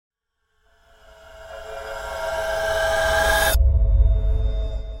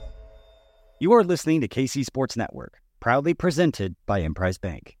You are listening to KC Sports Network, proudly presented by Emprise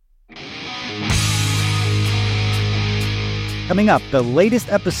Bank. Coming up, the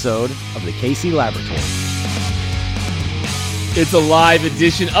latest episode of the KC Laboratory. It's a live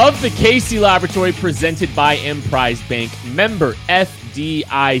edition of the KC Laboratory presented by Emprise Bank, member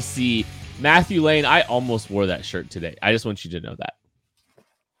FDIC. Matthew Lane, I almost wore that shirt today. I just want you to know that.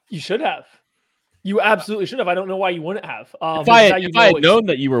 You should have. You absolutely should have. I don't know why you wouldn't have. If I had known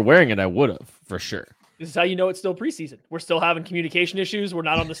that you were wearing it, I would have, for sure. This is how you know it's still preseason. We're still having communication issues. We're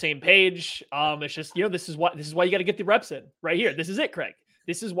not on the same page. It's just, this is why you got to get the reps in right here. This is it, Craig.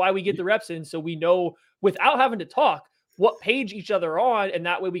 This is why we get the reps in, so we know without having to talk what page each other are on, and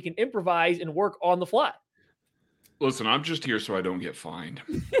that way we can improvise and work on the fly. Listen, I'm just here so I don't get fined.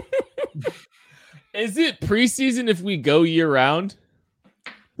 Is it preseason if we go year round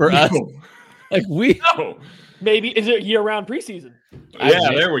for us? Like No. Maybe is it year-round preseason? Yeah,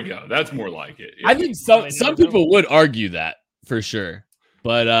 there we go. That's more like it. Yeah. I think some people would argue that for sure.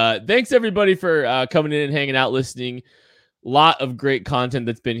 But thanks everybody for coming in and hanging out, listening. A lot of great content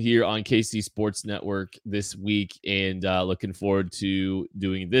that's been here on KC Sports Network this week, and looking forward to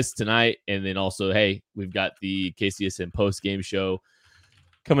doing this tonight. And then also, hey, we've got the KCSN post-game show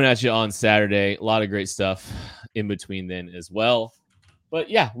coming at you on Saturday. A lot of great stuff in between then as well. But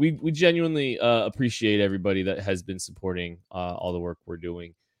yeah, we genuinely appreciate everybody that has been supporting all the work we're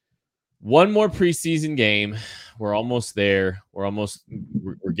doing. One more preseason game. We're almost there. We're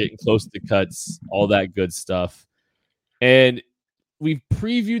getting close to cuts, all that good stuff. And we've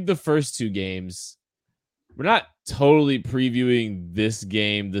previewed the first two games. We're not totally previewing this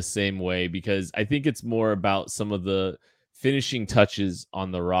game the same way because I think it's more about some of the finishing touches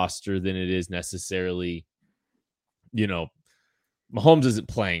on the roster than it is necessarily, Mahomes isn't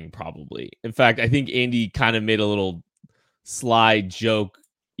playing probably. In fact, I think Andy kind of made a little sly joke,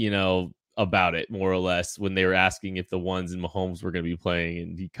 about it more or less when they were asking if the ones in Mahomes were going to be playing.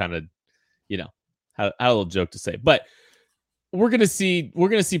 And he kind of, had a little joke to say. But we're going to see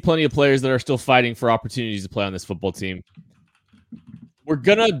plenty of players that are still fighting for opportunities to play on this football team. We're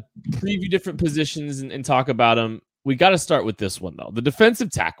going to preview different positions and talk about them. We got to start with this one, though. The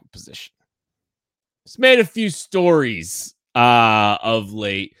defensive tackle position. It's made a few stories of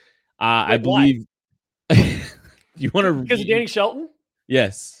late. I believe you want to because of Danny Shelton.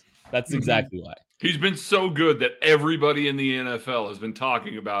 Yes, that's exactly why. He's been so good that everybody in the NFL has been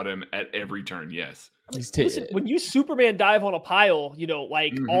talking about him at every turn. Yes. Listen, when you Superman dive on a pile,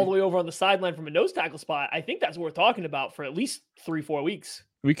 all the way over on the sideline from a nose tackle spot, I think that's worth talking about for at least 3-4 weeks.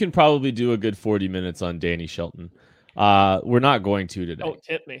 We can probably do a good 40 minutes on Danny Shelton. We're not going to today. Oh,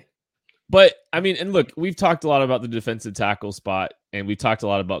 tip me. But, and look, we've talked a lot about the defensive tackle spot, and we've talked a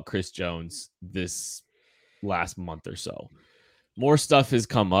lot about Chris Jones this last month or so. More stuff has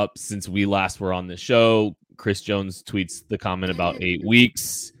come up since we last were on the show. Chris Jones tweets the comment about 8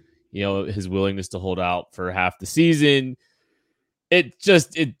 weeks, his willingness to hold out for half the season. It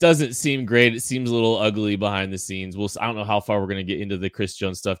doesn't seem great. It seems a little ugly behind the scenes. I don't know how far we're going to get into the Chris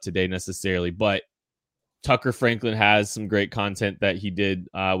Jones stuff today necessarily, but Tucker Franklin has some great content that he did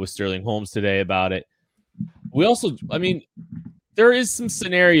with Sterling Holmes today about it. We also, there is some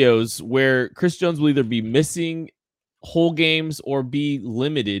scenarios where Chris Jones will either be missing whole games or be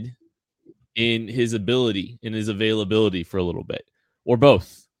limited in his ability, in his availability for a little bit, or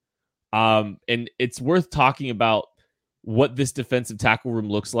both. And it's worth talking about what this defensive tackle room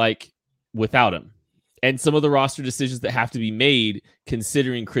looks like without him. And some of the roster decisions that have to be made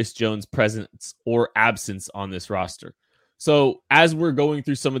considering Chris Jones' presence or absence on this roster. So as we're going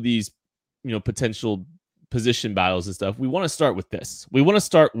through some of these, potential position battles and stuff, we want to start with this. We want to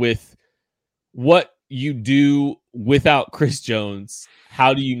start with what you do without Chris Jones.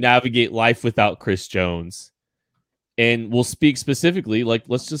 How do you navigate life without Chris Jones? And we'll speak specifically,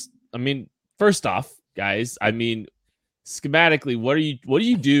 first off, guys, schematically, what do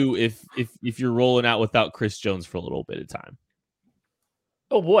you do if you're rolling out without Chris Jones for a little bit of time?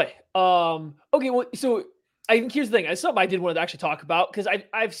 Oh boy. Okay. Well, so I think here's the thing. It's something I did want to actually talk about because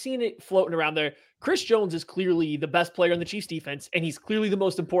I've seen it floating around there. Chris Jones is clearly the best player in the Chiefs defense, and he's clearly the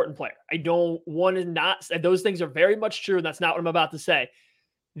most important player. I don't want to not, and those things are very much true. And that's not what I'm about to say.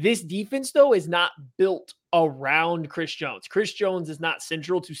 This defense, though, is not built around Chris Jones. Chris Jones is not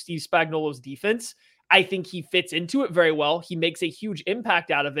central to Steve Spagnuolo's defense. I think he fits into it very well. He makes a huge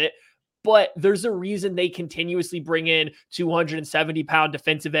impact out of it. But there's a reason they continuously bring in 270-pound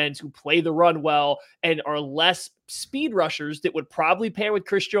defensive ends who play the run well and are less speed rushers that would probably pair with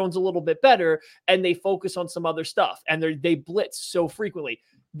Chris Jones a little bit better, and they focus on some other stuff, and they blitz so frequently.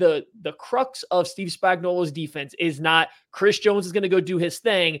 The crux of Steve Spagnuolo's defense is not Chris Jones is going to go do his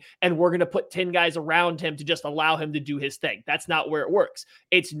thing, and we're going to put 10 guys around him to just allow him to do his thing. That's not where it works.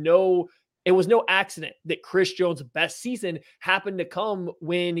 It was no accident that Chris Jones' best season happened to come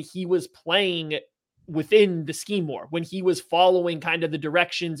when he was playing within the scheme more, when he was following kind of the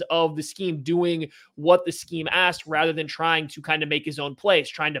directions of the scheme, doing what the scheme asked rather than trying to kind of make his own plays,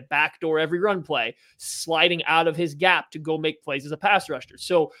 trying to backdoor every run play, sliding out of his gap to go make plays as a pass rusher.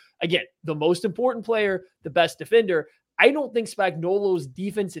 So again, the most important player, the best defender. I don't think Spagnuolo's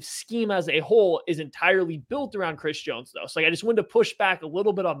defensive scheme as a whole is entirely built around Chris Jones, though. So I just wanted to push back a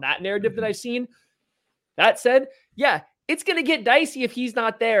little bit on that narrative that I've seen. That said, yeah, it's going to get dicey if he's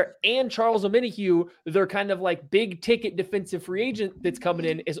not there. And Charles Omenihu, their kind of like big ticket defensive free agent that's coming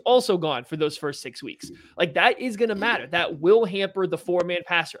in, is also gone for those first 6 weeks. Like that is going to matter. That will hamper the 4-man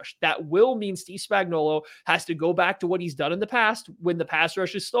pass rush. That will mean Steve Spagnuolo has to go back to what he's done in the past when the pass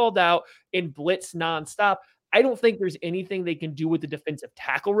rush is stalled out and blitz nonstop. I don't think there's anything they can do with the defensive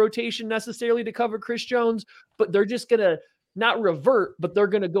tackle rotation necessarily to cover Chris Jones, but they're just going to not revert, but they're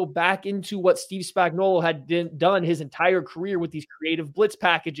going to go back into what Steve Spagnuolo had done his entire career with these creative blitz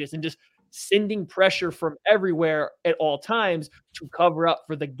packages and just sending pressure from everywhere at all times to cover up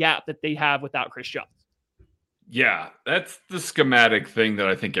for the gap that they have without Chris Jones. Yeah, that's the schematic thing that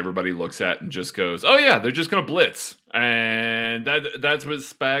I think everybody looks at and just goes, oh yeah, they're just going to blitz. And that's what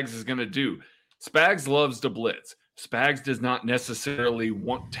Spags is going to do. Spags loves to blitz. Spags does not necessarily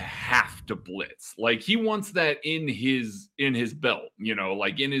want to have to blitz. Like he wants that in his belt,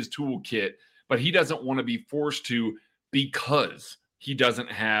 like in his toolkit, but he doesn't want to be forced to because he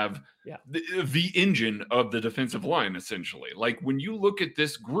doesn't have the engine of the defensive line, essentially. Like when you look at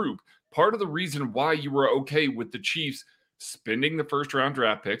this group, part of the reason why you were okay with the Chiefs spending the first round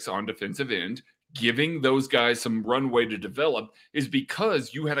draft picks on defensive end, giving those guys some runway to develop, is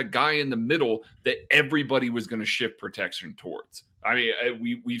because you had a guy in the middle that everybody was going to shift protection towards. I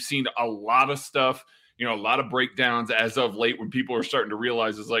mean, we've seen a lot of stuff, a lot of breakdowns as of late when people are starting to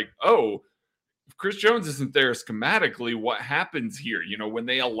realize it's like, oh, if Chris Jones isn't there schematically, what happens here? When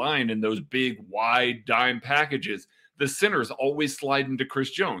they align in those big, wide dime packages, the centers always slide into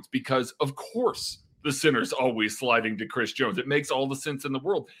Chris Jones because, of course, the center's always sliding to Chris Jones. It makes all the sense in the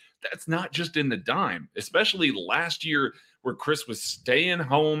world. That's not just in the dime, especially last year where Chris was staying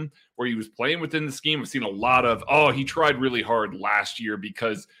home, where he was playing within the scheme. I've seen a lot of, he tried really hard last year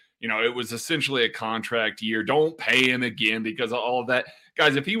because, it was essentially a contract year. Don't pay him again because of all of that.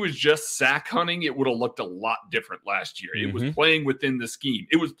 Guys, if he was just sack hunting, it would have looked a lot different last year. It was playing within the scheme.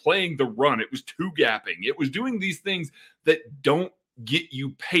 It was playing the run. It was two-gapping. It was doing these things that don't get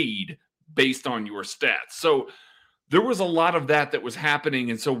you paid based on your stats. So there was a lot of that was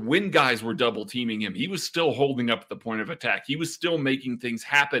happening. And so when guys were double teaming him, he was still holding up at the point of attack. He was still making things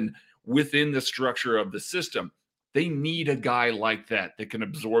happen within the structure of the system. They need a guy like that can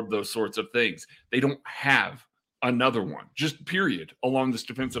absorb those sorts of things. They don't have another one, just period, along this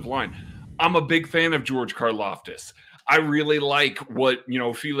defensive line. I'm a big fan of George Karlaftis. I really like what,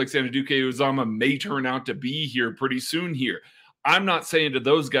 Felix Anudike-Uzomah may turn out to be here pretty soon here. I'm not saying to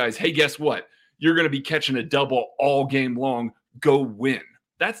those guys, hey, guess what? You're going to be catching a double all game long. Go win.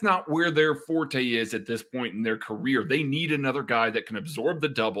 That's not where their forte is at this point in their career. They need another guy that can absorb the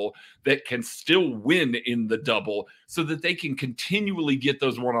double, that can still win in the double so that they can continually get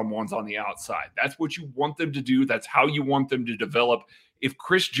those one-on-ones on the outside. That's what you want them to do. That's how you want them to develop. If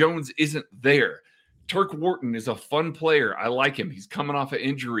Chris Jones isn't there, Turk Wharton is a fun player. I like him. He's coming off an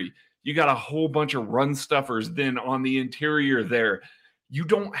injury. You got a whole bunch of run stuffers then on the interior there. You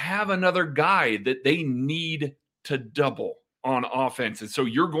don't have another guy that they need to double on offense. And so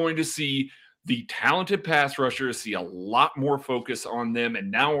you're going to see the talented pass rushers see a lot more focus on them. And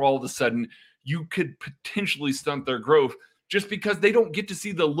now all of a sudden you could potentially stunt their growth just because they don't get to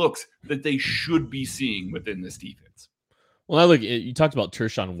see the looks that they should be seeing within this defense. Well, look, you talked about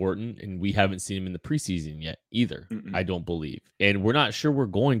Tershawn Wharton, and we haven't seen him in the preseason yet either, I don't believe. And we're not sure we're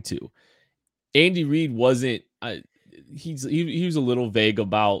going to. Andy Reid wasn't he was a little vague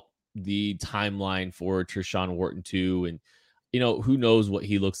about the timeline for Tershawn Wharton too, and who knows what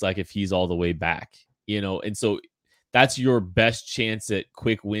he looks like if he's all the way back, and so that's your best chance at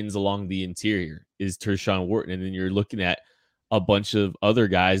quick wins along the interior is Tershawn Wharton, and then you're looking at a bunch of other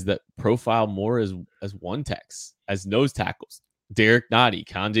guys that profile more as one techs, as nose tackles. Derek Nottie,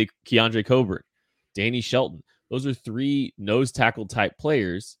 Keandre Coburn, Danny Shelton. Those are three nose tackle type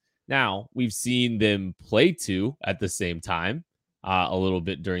players Now, we've seen them play two at the same time a little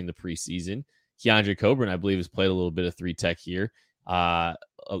bit during the preseason. Keandre Coburn, I believe, has played a little bit of 3-tech here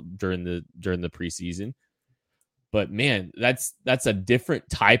during the preseason. But man, that's a different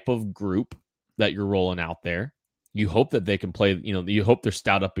type of group that you're rolling out there. You hope that they can play, you hope they're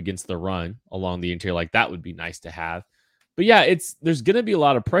stout up against the run along the interior. Like, that would be nice to have. But yeah, there's going to be a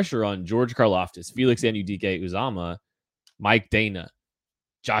lot of pressure on George Karlaftis, Felix Anudike-Uzomah, Mike Dana,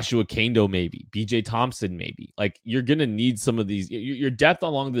 Joshua Kando, maybe BJ Thompson, maybe. Like, you're going to need some of these. Your depth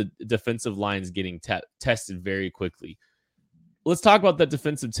along the defensive line is getting tested very quickly. Let's talk about that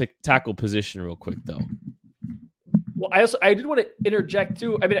defensive tackle position real quick, though. Well, I did want to interject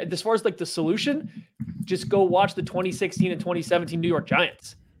too. I mean, as far as like the solution, just go watch the 2016 and 2017 New York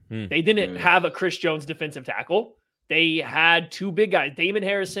Giants. They didn't have a Chris Jones defensive tackle. They had two big guys, Damon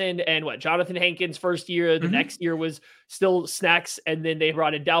Harrison and Jonathan Hankins first year. The next year was still Snacks, and then they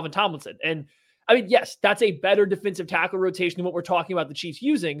brought in Dalvin Tomlinson. And I mean, yes, that's a better defensive tackle rotation than what we're talking about the Chiefs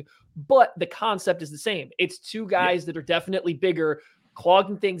using, but the concept is the same. It's two guys that are definitely bigger,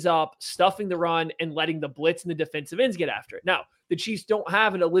 clogging things up, stuffing the run, and letting the blitz and the defensive ends get after it. Now, the Chiefs don't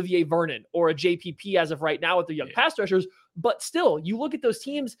have an Olivier Vernon or a JPP as of right now with their young pass rushers, but still, you look at those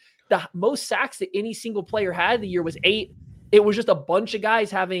teams, the most sacks that any single player had the year was 8. It was just a bunch of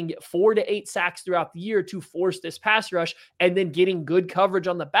guys having 4 to 8 sacks throughout the year to force this pass rush and then getting good coverage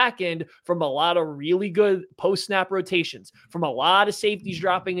on the back end from a lot of really good post-snap rotations, from a lot of safeties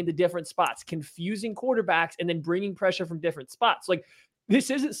dropping into different spots, confusing quarterbacks, and then bringing pressure from different spots. Like, this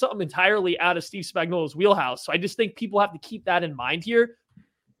isn't something entirely out of Steve Spagnuolo's wheelhouse. So I just think people have to keep that in mind here.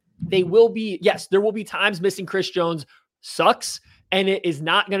 There will be times missing Chris Jones sucks, and it is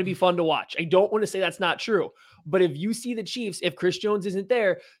not going to be fun to watch. I don't want to say that's not true. But if you see the Chiefs, if Chris Jones isn't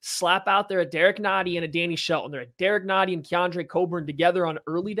there, slap out there a Derek Nottie and a Danny Shelton. They're a Derek Nottie and Keandre Coburn together on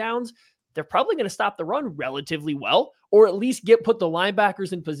early downs. They're probably going to stop the run relatively well, or at least put the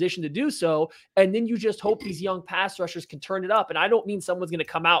linebackers in position to do so. And then you just hope these young pass rushers can turn it up. And I don't mean someone's going to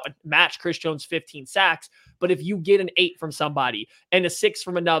come out and match Chris Jones' 15 sacks, but if you get an 8 from somebody and a 6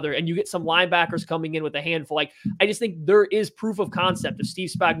 from another, and you get some linebackers coming in with a handful, like, I just think there is proof of concept of Steve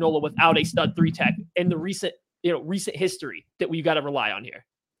Spagnuolo without a stud 3-tech in the recent history that we've got to rely on here.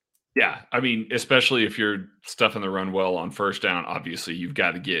 Yeah, I mean, especially if you're stuffing the run well on first down, obviously you've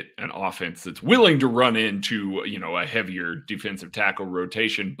got to get an offense that's willing to run into, a heavier defensive tackle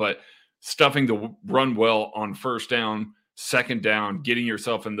rotation, but stuffing the run well on first down, second down, getting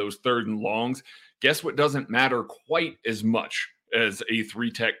yourself in those third and longs, guess what doesn't matter quite as much as a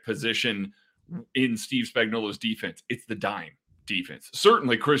 3-tech position in Steve Spagnuolo's defense? It's the dime defense.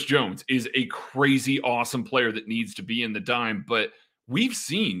 Certainly Chris Jones is a crazy awesome player that needs to be in the dime, but we've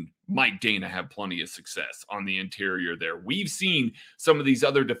seen Mike Dana have plenty of success on the interior there. We've seen some of these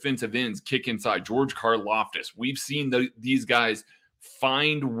other defensive ends kick inside. George Karlaftis. We've seen these guys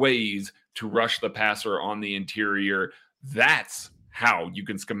find ways to rush the passer on the interior. That's how you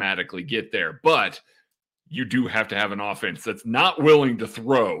can schematically get there. But you do have to have an offense that's not willing to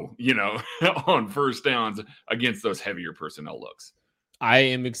throw, on first downs against those heavier personnel looks. I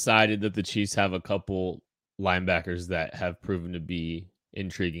am excited that the Chiefs have a couple linebackers that have proven to be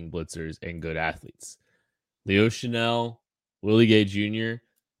intriguing blitzers and good athletes. Leo Chenal, Willie Gay Jr.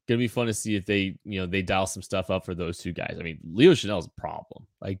 Gonna be fun to see if they dial some stuff up for those two guys. I mean, Leo Chenal is a problem.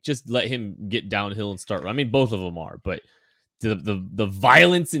 Like, just let him get downhill and start. I mean, both of them are, but the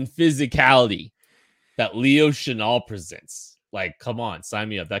violence and physicality that Leo Chenal presents, like, come on, sign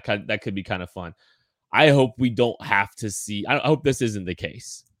me up. That could be kind of fun. I hope we don't have to see. I hope this isn't the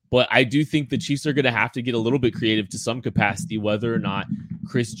case. But I do think the Chiefs are going to have to get a little bit creative to some capacity, whether or not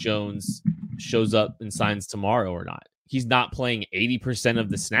Chris Jones shows up and signs tomorrow or not. He's not playing 80% of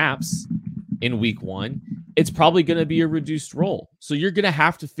the snaps in week 1. It's probably going to be a reduced role. So you're going to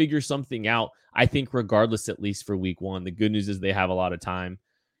have to figure something out, I think, regardless, at least for week 1. The good news is they have a lot of time.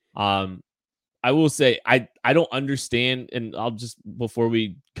 I will say, I don't understand, and I'll just, before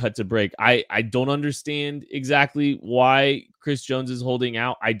we cut to break, I don't understand exactly why Chris Jones is holding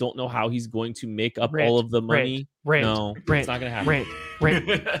out. I don't know how he's going to make up all of the money. It's not going to happen.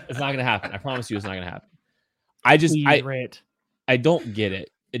 It's not going to happen. I promise you it's not going to happen. I don't get it.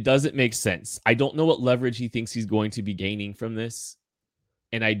 It doesn't make sense. I don't know what leverage he thinks he's going to be gaining from this,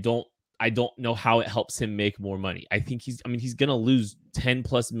 and I don't know how it helps him make more money. I think he's going to lose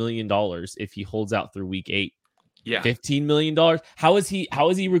 $10+ million if he holds out through week 8. Yeah. $15 million. How is he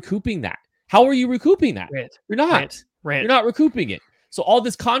recouping that? How are you recouping that? You're not. You're not recouping it. So all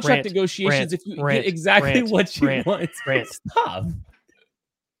this contract negotiations, if you get exactly what you want, stop.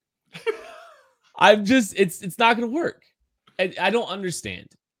 I'm just, it's not going to work. I don't understand.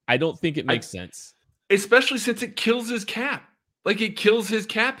 I don't think it makes sense. Especially since it kills his cap. Like, it kills his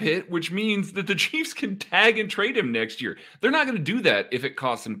cap hit, which means that the Chiefs can tag and trade him next year. They're not going to do that if it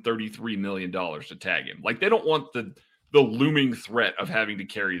costs him $33 million to tag him. Like, they don't want the looming threat of having to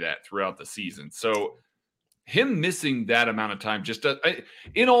carry that throughout the season. So him missing that amount of time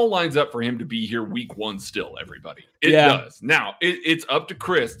it all lines up for him to be here week 1 still, everybody. It does. Now, it's up to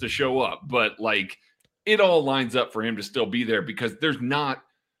Chris to show up, but like, it all lines up for him to still be there because there's not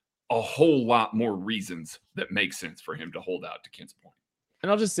a whole lot more reasons that make sense for him to hold out to Kent's point.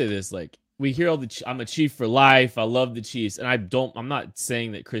 And I'll just say this, like, we hear I'm a Chief for life. I love the Chiefs. And I'm not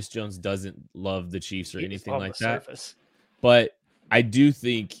saying that Chris Jones doesn't love the Chiefs or anything like that. Surface. But I do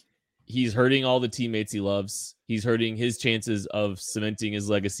think he's hurting all the teammates he loves. He's hurting his chances of cementing his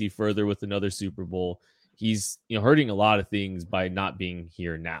legacy further with another Super Bowl. He's hurting a lot of things by not being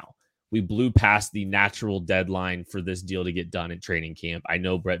here now. We blew past the natural deadline for this deal to get done in training camp. I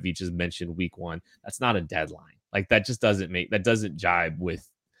know Brett Veach has mentioned week 1. That's not a deadline. Like, that just doesn't jibe with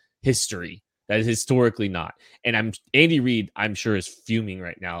history. That is historically not. And Andy Reid, I'm sure, is fuming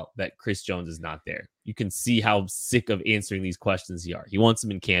right now that Chris Jones is not there. You can see how sick of answering these questions he are. He wants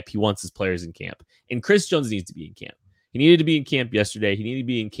them in camp. He wants his players in camp. And Chris Jones needs to be in camp. He needed to be in camp yesterday. He needed to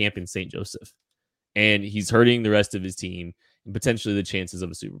be in camp in St. Joseph. And he's hurting the rest of his team and potentially the chances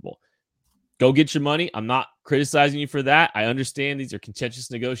of a Super Bowl. Go get your money. I'm not criticizing you for that. I understand these are contentious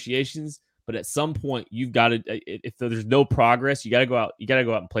negotiations, but at some point you've got to, if there's no progress, you got to go out. You got to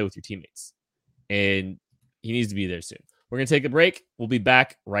go out and play with your teammates, and he needs to be there soon. We're going to take a break. We'll be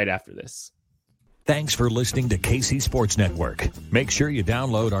back right after this. Thanks for listening to KC Sports Network. Make sure you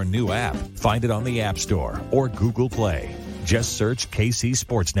download our new app. Find it on the App Store or Google Play. Just search KC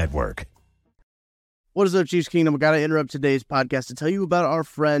Sports Network. What is up, Chiefs Kingdom? I got to interrupt today's podcast to tell you about our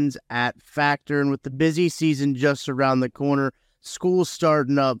friends at Factor. And with the busy season just around the corner, school's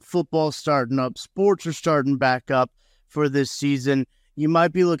starting up, football's starting up, sports are starting back up for this season. You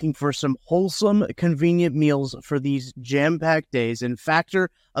might be looking for some wholesome, convenient meals for these jam-packed days. And Factor,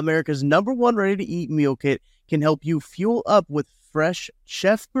 America's #1 ready-to-eat meal kit, can help you fuel up with fresh,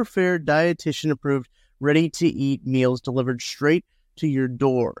 chef-prepared, dietitian-approved, ready-to-eat meals delivered straight to your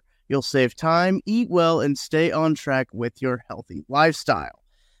door. You'll save time, eat well, and stay on track with your healthy lifestyle.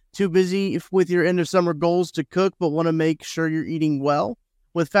 Too busy with your end-of-summer goals to cook, but want to make sure you're eating well?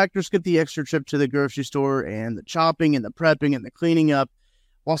 With Factor, skip the extra trip to the grocery store and the chopping and the prepping and the cleaning up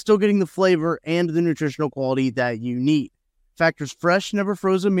while still getting the flavor and the nutritional quality that you need. Factor's fresh, never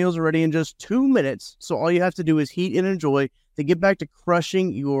frozen meals are ready in just 2 minutes, so all you have to do is heat and enjoy to get back to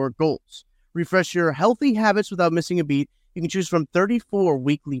crushing your goals. Refresh your healthy habits without missing a beat. You can choose from 34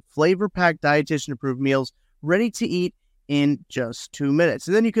 weekly flavor-packed dietitian-approved meals ready to eat in just 2 minutes.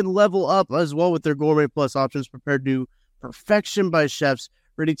 And then you can level up as well with their Gourmet Plus options prepared to perfection by chefs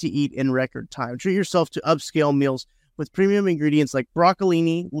ready to eat in record time. Treat yourself to upscale meals with premium ingredients like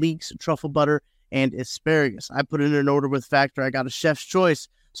broccolini, leeks, truffle butter, and asparagus. I put in an order with Factor. I got a chef's choice,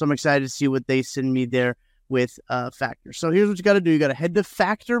 so I'm excited to see what they send me there with Factor. So here's what you got to do. You got to head to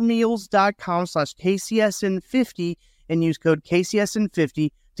factormeals.com/KCSN50 and use code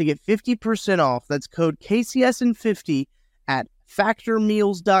KCSN50 to get 50% off. That's code KCSN50 at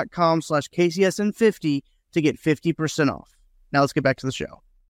factormeals.com/KCSN50 to get 50% off. Now let's get back to the show.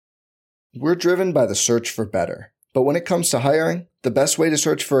 We're driven by the search for better. But when it comes to hiring, the best way to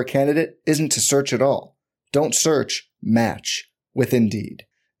search for a candidate isn't to search at all. Don't search, match with Indeed.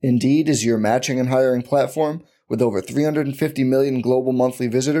 Indeed is your matching and hiring platform with over 350 million global monthly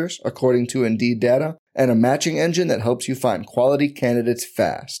visitors, according to Indeed data, and a matching engine that helps you find quality candidates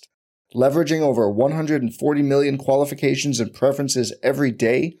fast. Leveraging over 140 million qualifications and preferences every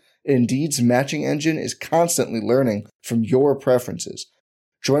day, Indeed's matching engine is constantly learning from your preferences.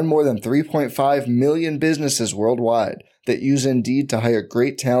 Join more than 3.5 million businesses worldwide that use Indeed to hire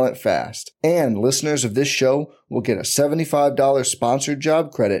great talent fast. And listeners of this show will get a $75 sponsored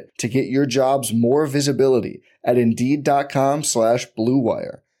job credit to get your jobs more visibility at Indeed.com/Blue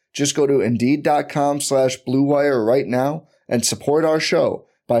Wire. Just go to Indeed.com/Blue Wire right now and support our show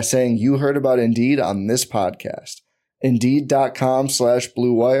by saying you heard about Indeed on this podcast.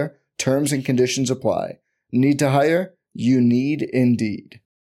 Indeed.com/Blue Wire. Terms and conditions apply. Need to hire? You need Indeed.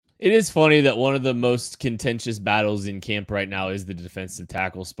 It is funny that one of the most contentious battles in camp right now is the defensive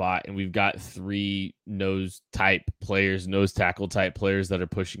tackle spot, and we've got 3 nose tackle type players that are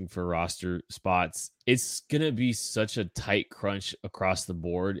pushing for roster spots. It's going to be such a tight crunch across the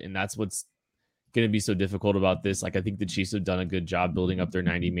board, and that's what's going to be so difficult about this. Like, I think the Chiefs have done a good job building up their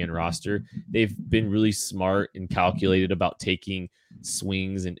 90-man roster. They've been really smart and calculated about taking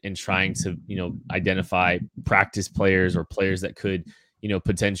swings and trying to, identify practice players or players that could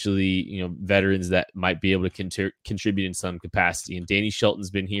potentially, veterans that might be able to contribute in some capacity. And Danny Shelton's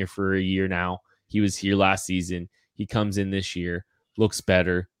been here for a year now. He was here last season. He comes in this year, looks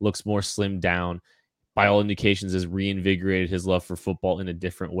better, looks more slimmed down. By all indications, has reinvigorated his love for football in a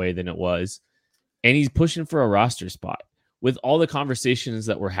different way than it was. And he's pushing for a roster spot. With all the conversations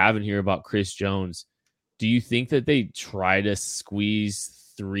that we're having here about Chris Jones, do you think that they try to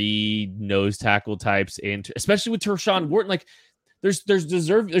squeeze 3 nose tackle types, and especially with Tershawn Wharton? Like, there's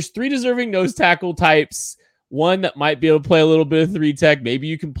 3 deserving nose tackle types. One that might be able to play a little bit of 3 tech. Maybe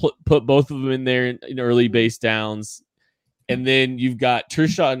you can put both of them in there in early base downs. And then you've got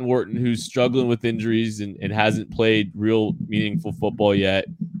Tershawn Wharton, who's struggling with injuries and hasn't played real meaningful football yet.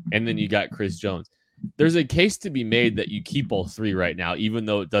 And then you got Chris Jones. There's a case to be made that you keep all 3 right now, even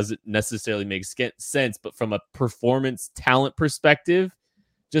though it doesn't necessarily make sense. But from a performance talent perspective,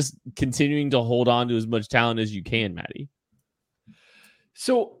 just continuing to hold on to as much talent as you can, Maddie.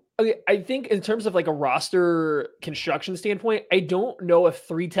 So I think in terms of like a roster construction standpoint, I don't know if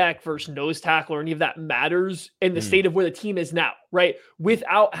 3 tech versus nose tackle or any of that matters in the state of where the team is now, right?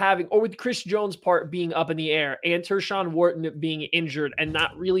 Without having, or with Chris Jones' part being up in the air and Tershawn Wharton being injured and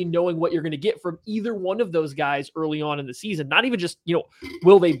not really knowing what you're going to get from either one of those guys early on in the season. Not even just,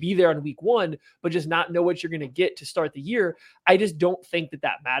 will they be there on week 1, but just not know what you're going to get to start the year. I just don't think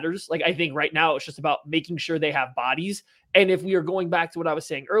that matters. Like, I think right now it's just about making sure they have bodies. And if we are going back to what I was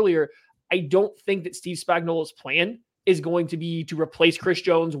saying earlier, I don't think that Steve Spagnuolo's plan is going to be to replace Chris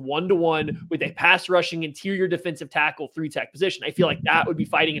Jones 1-to-1 with a pass rushing interior defensive tackle 3 tech position. I feel like that would be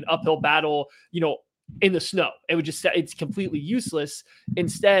fighting an uphill battle, in the snow. It would just, it's completely useless.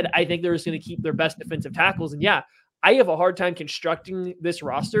 Instead, I think they're just going to keep their best defensive tackles. And yeah, I have a hard time constructing this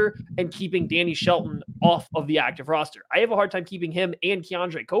roster and keeping Danny Shelton off of the active roster. I have a hard time keeping him and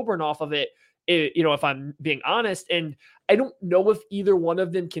Keandre Coburn off of it, if I'm being honest. And I don't know if either one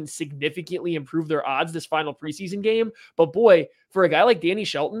of them can significantly improve their odds this final preseason game. But boy, for a guy like Danny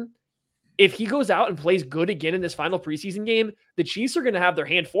Shelton, if he goes out and plays good again in this final preseason game, the Chiefs are going to have their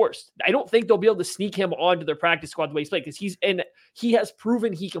hand forced. I don't think they'll be able to sneak him onto their practice squad the way he's played, because he has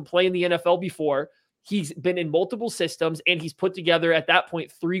proven he can play in the NFL before. He's been in multiple systems, and he's put together at that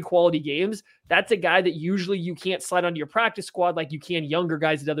point 3 quality games. That's a guy that usually you can't slide onto your practice squad like you can younger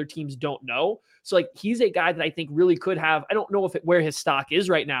guys that other teams don't know. So like, he's a guy that I think really could have, I don't know where his stock is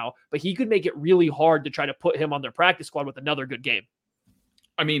right now, but he could make it really hard to try to put him on their practice squad with another good game.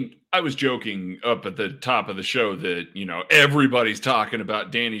 I mean, I was joking up at the top of the show that, everybody's talking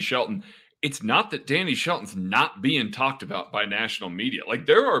about Danny Shelton. It's not that Danny Shelton's not being talked about by national media. Like,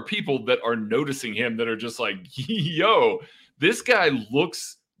 there are people that are noticing him that are just like, yo, this guy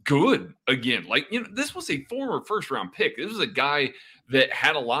looks good again. Like, this was a former first-round pick. This was a guy that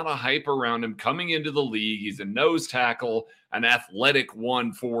had a lot of hype around him coming into the league. He's a nose tackle, an athletic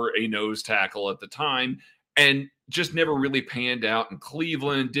one for a nose tackle at the time, and just never really panned out in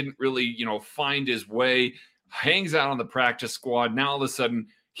Cleveland, didn't really, find his way, hangs out on the practice squad. Now, all of a sudden,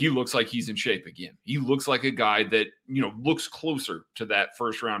 he looks like he's in shape again. He looks like a guy that, looks closer to that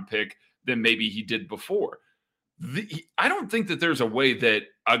first round pick than maybe he did before. I don't think that there's a way that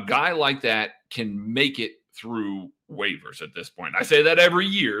a guy like that can make it through waivers at this point. I say that every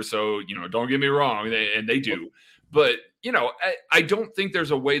year, so, don't get me wrong, and they do. But, I don't think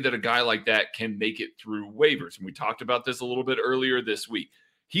there's a way that a guy like that can make it through waivers. And we talked about this a little bit earlier this week.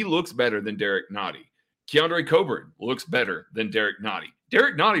 He looks better than Derek Nottie. Keandre Coburn looks better than Derek Nottie.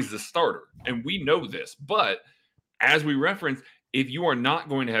 Derek Nottie's the starter, and we know this. But as we referenced, if you are not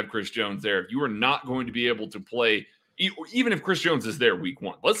going to have Chris Jones there, if you are not going to be able to play, even if Chris Jones is there week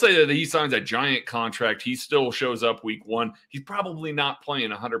 1, let's say that he signs a giant contract, he still shows up week 1, he's probably not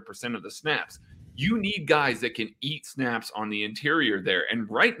playing 100% of the snaps. You need guys that can eat snaps on the interior there. And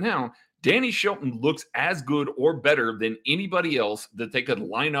right now, Danny Shelton looks as good or better than anybody else that they could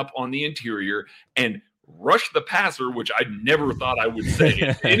line up on the interior and rush the passer, which I never thought I would say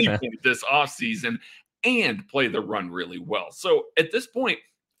at any point this offseason, and play the run really well. So at this point,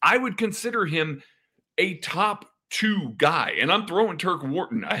 I would consider him a top 2 guy. And I'm throwing Turk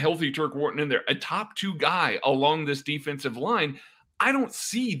Wharton, a healthy Turk Wharton in there, a top 2 guy along this defensive line. I don't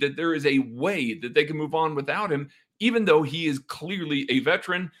see that there is a way that they can move on without him, even though he is clearly a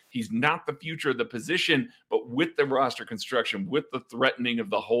veteran. He's not the future of the position, but with the roster construction, with the threatening of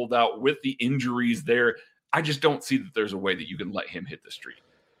the holdout, with the injuries there, I just don't see that there's a way that you can let him hit the street.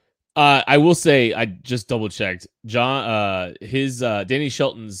 I will say, I just double checked. Danny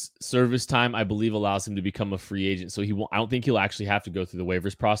Shelton's service time, I believe, allows him to become a free agent. So I don't think he'll actually have to go through the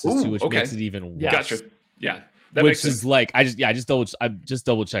waivers process, which makes it even worse. Gotcha. Yeah. That which is like, I just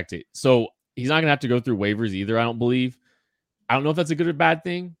double checked it. So he's not gonna have to go through waivers either, I don't believe. I don't know if that's a good or bad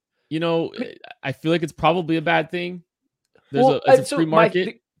thing. I feel like it's probably a bad thing. It's a free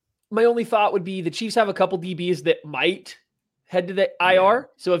market. My only thought would be the Chiefs have a couple DBs that might head to the IR.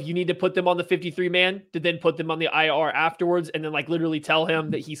 So if you need to put them on the 53-man to then put them on the IR afterwards and then literally tell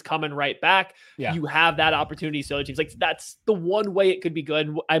him that he's coming right back, you have that opportunity. So it seems like that's the one way it could be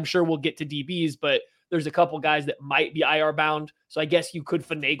good. I'm sure we'll get to DBs, but there's a couple guys that might be IR bound. So I guess you could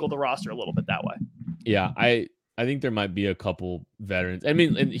finagle the roster a little bit that way. Yeah, I think there might be a couple veterans. I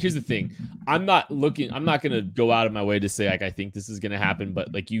mean, and here's the thing. I'm not going to go out of my way to say I think this is going to happen,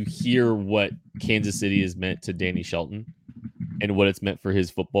 but you hear what Kansas City has meant to Danny Shelton and what it's meant for his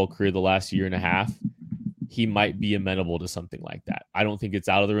football career the last year and a half. He might be amenable to something like that. I don't think it's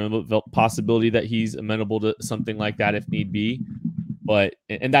out of the realm of possibility that he's amenable to something like that if need be.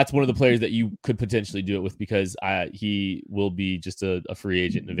 And that's one of the players that you could potentially do it with because he will be just a free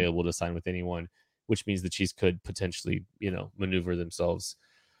agent and available to sign with anyone, which means the Chiefs could potentially, maneuver themselves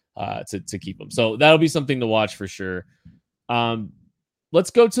to keep him. So that'll be something to watch for sure.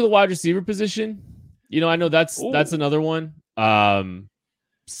 Let's go to the wide receiver position. I know that's another one.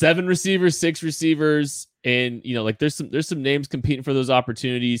 7 receivers, 6 receivers, and there's some names competing for those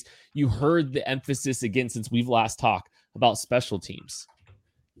opportunities. You heard the emphasis again since we've last talked about special teams.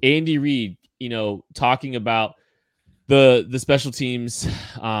 Andy Reid, talking about the special teams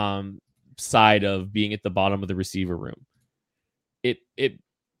side of being at the bottom of the receiver room. It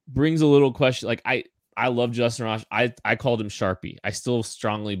brings a little question. I love Justin Ross. I called him Sharpie. I still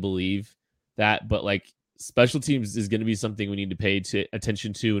strongly believe that, but special teams is going to be something we need to pay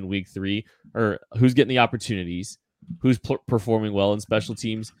attention to in week 3, or who's getting the opportunities, who's performing well in special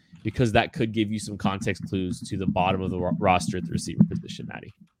teams, because that could give you some context clues to the bottom of the roster at the receiver position,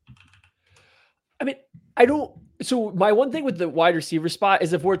 Maddie. I mean, so my one thing with the wide receiver spot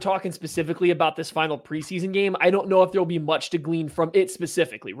is if we're talking specifically about this final preseason game, I don't know if there'll be much to glean from it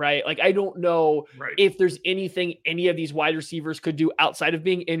specifically, right? I don't know if there's anything any of these wide receivers could do outside of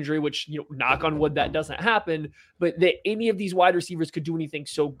being injury, which, knock on wood, that doesn't happen, but that any of these wide receivers could do anything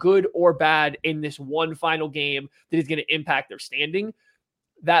so good or bad in this one final game that is going to impact their standing.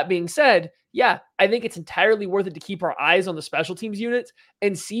 That being said, I think it's entirely worth it to keep our eyes on the special teams units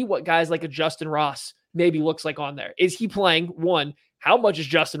and see what guys like a Justin Ross maybe looks like on there. Is he playing? One, how much is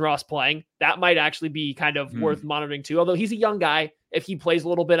Justin Ross playing? That might actually be kind of worth monitoring too. Although he's a young guy, if he plays a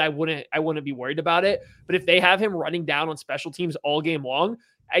little bit, I wouldn't be worried about it. But if they have him running down on special teams all game long,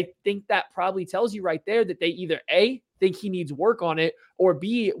 I think that probably tells you right there that they either A, think he needs work on it, or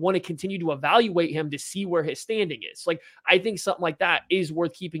B, want to continue to evaluate him to see where his standing is. I think something like that is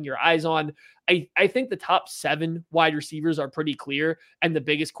worth keeping your eyes on. I think the top 7 wide receivers are pretty clear. And the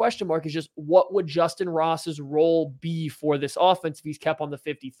biggest question mark is just what would Justin Ross's role be for this offense if he's kept on the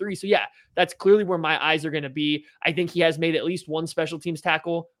 53? So that's clearly where my eyes are going to be. I think he has made at least one special teams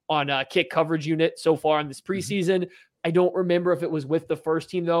tackle on a kick coverage unit so far in this preseason. I don't remember if it was with the first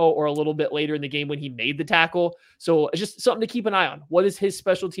team, though, or a little bit later in the game when he made the tackle. So it's just something to keep an eye on. What does his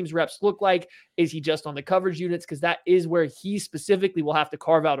special teams reps look like? Is he just on the coverage units? Because that is where he specifically will have to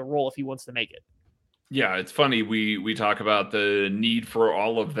carve out a role if he wants to make it. Yeah, it's funny. We talk about the need for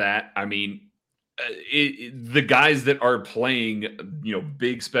all of that. I mean, the guys that are playing,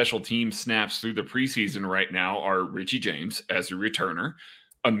 big special team snaps through the preseason right now are Richie James as a returner,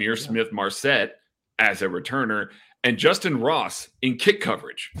 Amir Smith-Marset as a returner, and Justin Ross in kick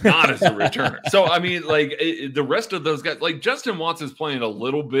coverage, not as a returner. So, I mean, the rest of those guys, Justin Watts is playing a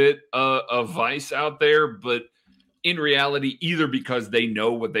little bit of vice out there, but in reality, either because they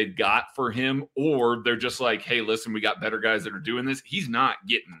know what they've got for him, or they're just like, hey, listen, we got better guys that are doing this. He's not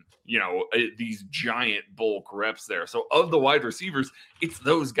getting, these giant bulk reps there. So of the wide receivers, it's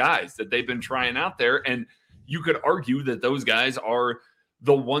those guys that they've been trying out there. And you could argue that those guys are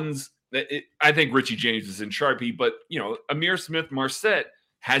the ones I think Richie James is in Sharpie, but Amir Smith-Marset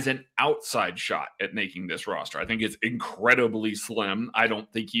has an outside shot at making this roster. I think it's incredibly slim. I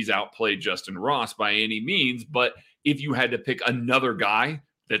don't think he's outplayed Justin Ross by any means, but if you had to pick another guy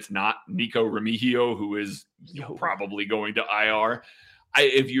that's not Nico Remigio, who is probably going to IR,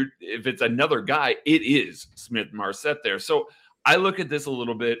 if it's another guy, it is Smith-Marset there. So I look at this a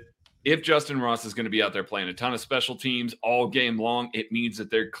little bit. If Justin Ross is going to be out there playing a ton of special teams all game long, it means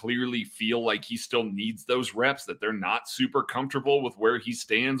that they clearly feel like he still needs those reps, that they're not super comfortable with where he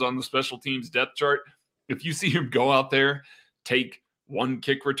stands on the special teams depth chart. If you see him go out there, take one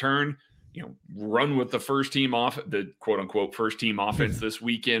kick return, run with the first team the quote unquote first team offense this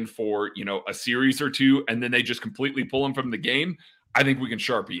weekend for, a series or two, and then they just completely pull him from the game, I think we can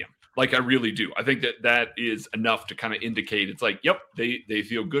Sharpie him. I really do. I think that is enough to kind of indicate it's yep, they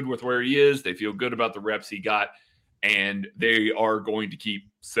feel good with where he is. They feel good about the reps he got. and they are going to keep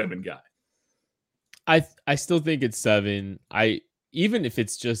 7 guys. I still think it's 7. Even if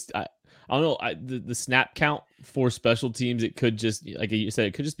it's just I don't know the snap count for special teams, it could just, like you said,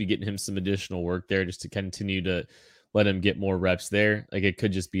 it could just be getting him some additional work there just to continue to let him get more reps there. Like it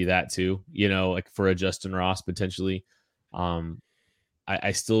could just be that too, like for a Justin Ross potentially.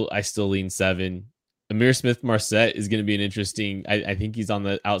 I still lean 7. Amir Smith-Marset is going to be an interesting. I think he's on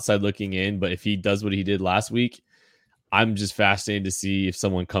the outside looking in, but if he does what he did last week, I'm just fascinated to see if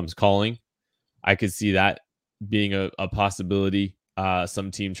someone comes calling. I could see that being a possibility. Some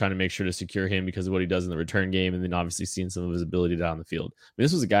team trying to make sure to secure him because of what he does in the return game, and then obviously seeing some of his ability down the field. I mean,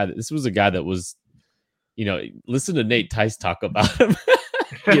 this was a guy that was, listen to Nate Tice talk about him.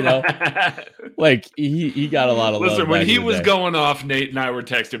 Like he got a lot of love. Listen, when he was going off, Nate and I were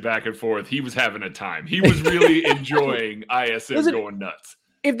texting back and forth. He was having a time. He was really enjoying ISM going nuts.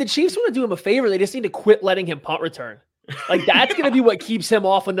 If the Chiefs want to do him a favor, they just need to quit letting him punt return. Like that's going to be what keeps him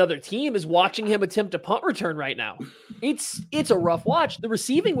off another team, is watching him attempt a punt return right now. It's a rough watch. The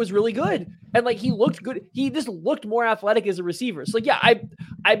receiving was really good, and like he looked good. He just looked more athletic as a receiver. So yeah,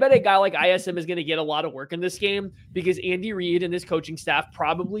 I bet a guy like ISM is going to get a lot of work in this game because Andy Reid and his coaching staff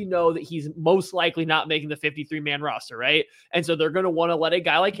probably know that he's most likely not making the 53-man roster, right? And so they're going to want to let a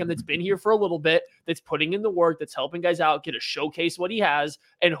guy like him that's been here for a little bit, that's putting in the work, that's helping guys out, get to showcase what he has,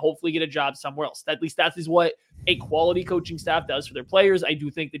 and hopefully get a job somewhere else. At least that is what a quality coaching staff does for their players. I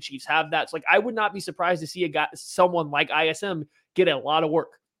do think the Chiefs have that. So like, I would not be surprised to see someone like ISM get a lot of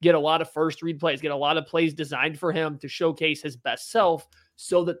work, get a lot of first read plays, get a lot of plays designed for him to showcase his best self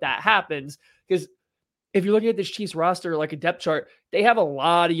so that happens. Because if you're looking at this Chiefs roster, like a depth chart, they have a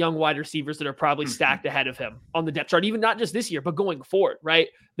lot of young wide receivers that are probably stacked ahead of him on the depth chart, even not just this year, but going forward, right?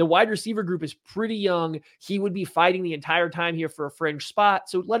 The wide receiver group is pretty young. He would be fighting the entire time here for a fringe spot.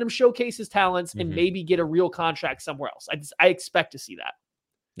 So let him showcase his talents and maybe get a real contract somewhere else. I expect to see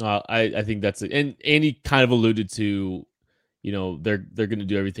that. I think that's it. And Andy kind of alluded to, they're going to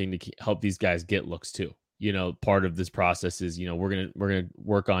do everything to help these guys get looks too. Part of this process is, we're going to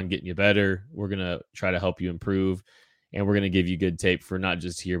work on getting you better. We're going to try to help you improve, and we're going to give you good tape for not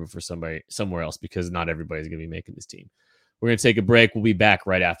just here, but for somebody somewhere else, because not everybody's going to be making this team. We're going to take a break. We'll be back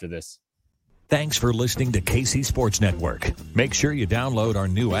right after this. Thanks for listening to KC Sports Network. Make sure you download our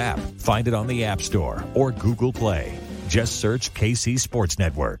new app. Find it on the App Store or Google Play. Just search KC Sports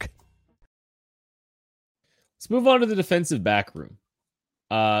Network. Let's move on to the defensive back room.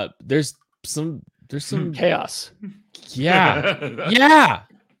 There's some chaos. Yeah.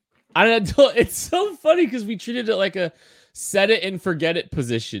 It's so funny because we treated it like a set it and forget it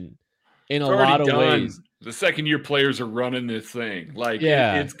position in a lot of ways. The second-year players are running this thing.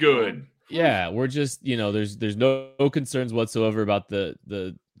 It's good. Yeah, we're just, there's no concerns whatsoever about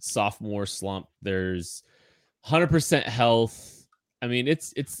the sophomore slump. There's 100% health. I mean,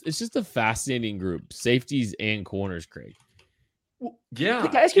 it's just a fascinating group, safeties and corners, Craig. Yeah.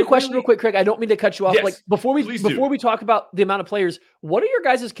 Can I ask you a question real quick, Craig? I don't mean to cut you off. Yes, like before we talk about the amount of players, what are your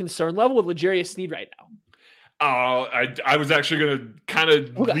guys' concern level with L'Jarius Sneed right now? I was actually going to kind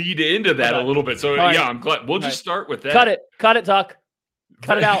of lead into that a little bit. So I'm glad we'll just start with that. Cut it, Tuck.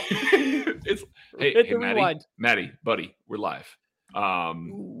 Cut it out. Hey, Maddie, buddy, we're live.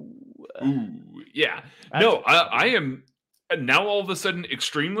 Yeah. No, I am now all of a sudden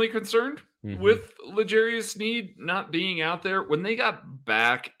extremely concerned with L'Jarius Sneed not being out there. When they got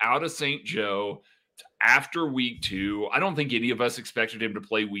back out of St. Joe after week 2, I don't think any of us expected him to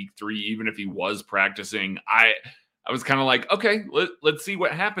play week 3, even if he was practicing. I was kind of like, okay, let's see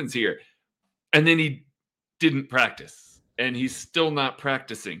what happens here. And then he didn't practice, and he's still not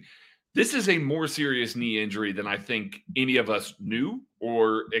practicing. This is a more serious knee injury than I think any of us knew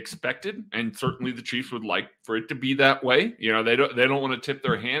or expected, and certainly the Chiefs would like for it to be that way. They don't want to tip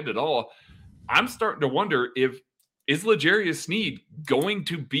their hand at all. I'm starting to wonder is L'Jarius Sneed going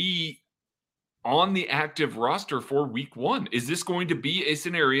to be on the active roster for week 1? Is this going to be a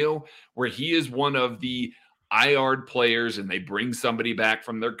scenario where he is one of the IR players and they bring somebody back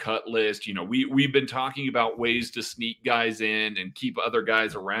from their cut list? We've been talking about ways to sneak guys in and keep other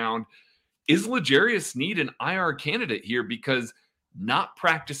guys around. Is L'Jarius Sneed an IR candidate here? Because not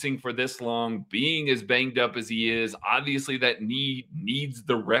practicing for this long, being as banged up as he is, obviously that knee needs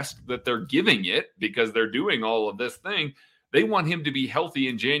the rest that they're giving it because they're doing all of this thing. They want him to be healthy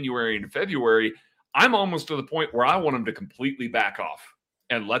in January and February. I'm almost to the point where I want him to completely back off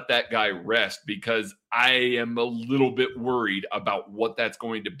and let that guy rest, because I am a little bit worried about what that's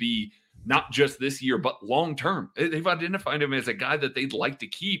going to be, not just this year, but long-term. They've identified him as a guy that they'd like to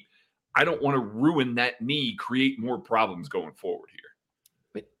keep. I don't want to ruin that knee, create more problems going forward here.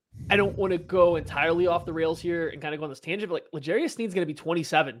 I don't want to go entirely off the rails here and kind of go on this tangent, but like L'Jarius Sneed's going to be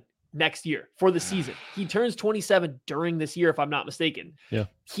 27 next year for the season. He turns 27 during this year, if I'm not mistaken. Yeah.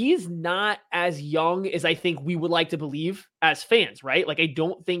 He's not as young as I think we would like to believe as fans, right? Like, I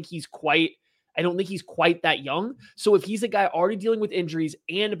don't think he's quite that young. So if he's a guy already dealing with injuries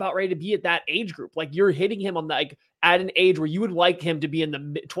and about ready to be at that age group, like you're hitting him on like at an age where you would like him to be in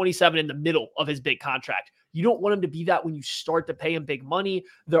the 27 in the middle of his big contract. You don't want him to be that when you start to pay him big money.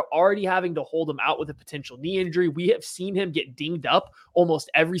 They're already having to hold him out with a potential knee injury. We have seen him get dinged up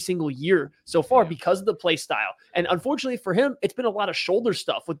almost every single year so far because of the play style. And unfortunately for him, it's been a lot of shoulder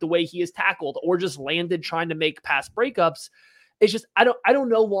stuff with the way he is tackled or just landed trying to make pass breakups. It's just, I don't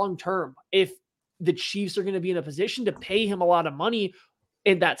know long-term if the Chiefs are going to be in a position to pay him a lot of money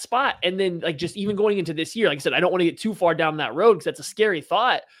in that spot. And then like just even going into this year, like I said, I don't want to get too far down that road because that's a scary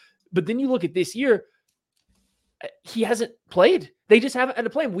thought. But then you look at this year, he hasn't played. They just haven't had to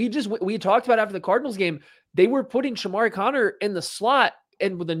play him. We talked about after the Cardinals game, they were putting Shamari Connor in the slot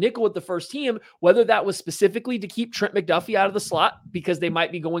and with a nickel with the first team, whether that was specifically to keep Trent McDuffie out of the slot because they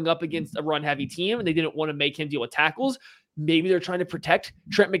might be going up against a run-heavy team and they didn't want to make him deal with tackles. Maybe they're trying to protect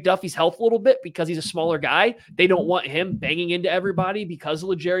Trent McDuffie's health a little bit because he's a smaller guy. They don't want him banging into everybody because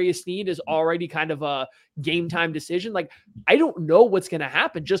L'Jarius Sneed is already kind of a game time decision. Like, I don't know what's going to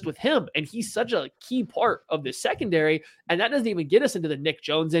happen just with him. And he's such a key part of the secondary. And that doesn't even get us into the Nick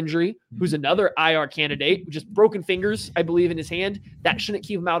Jones injury, who's another IR candidate, just broken fingers, I believe, in his hand. That shouldn't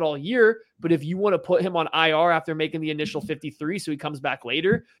keep him out all year. But if you want to put him on IR after making the initial 53, so he comes back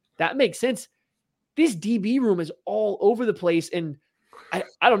later, that makes sense. This DB room is all over the place. And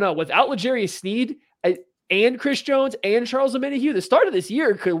I don't know, without L'Jarius Sneed and Chris Jones and Charles Omenihu, the start of this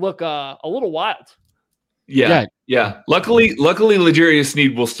year could look a little wild. Yeah. Luckily, L'Jarius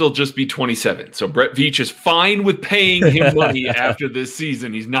Sneed will still just be 27. So Brett Veach is fine with paying him money after this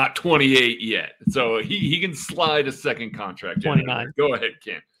season. He's not 28 yet. So he can slide a second contract. 29. Go ahead,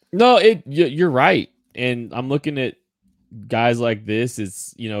 Ken. No, you're right. And I'm looking at guys like this.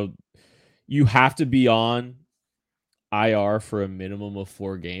 It's, you have to be on IR for a minimum of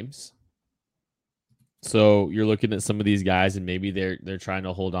 4 games. So you're looking at some of these guys and maybe they're trying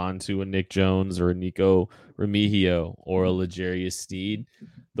to hold on to a Nick Jones or a Nico Remigio or a L'Jarius Sneed.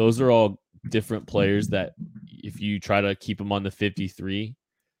 Those are all different players that if you try to keep them on the 53,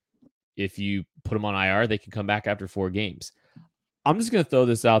 if you put them on IR, they can come back after 4 games. I'm just going to throw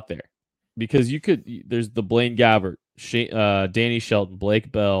this out there because there's the Blaine Gabbert, Danny Shelton,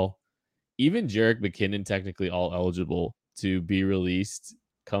 Blake Bell, even Jerick McKinnon, technically all eligible to be released,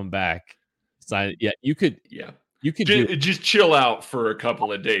 come back, sign. Yeah, you could just chill out for a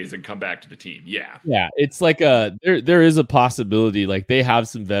couple of days and come back to the team. Yeah. It's like there is a possibility. Like they have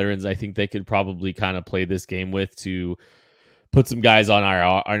some veterans. I think they could probably kind of play this game with to put some guys on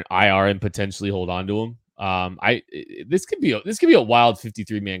IR and potentially hold on to them. This could be a wild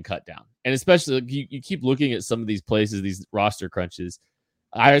 53-man cut down, and especially you keep looking at some of these places, these roster crunches.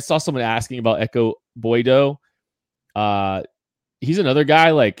 I saw someone asking about Echo Boydo. He's another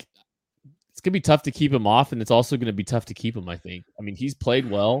guy, like, it's going to be tough to keep him off, and it's also going to be tough to keep him, I think. I mean, he's played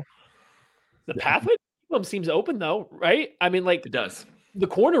well. The pathway to keep him seems open, though, right? I mean, like, it does. The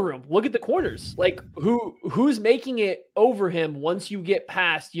corner room, look at the corners. Like, who's making it over him once you get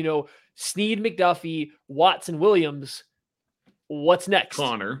past, Sneed, McDuffie, Watson, Williams? What's next?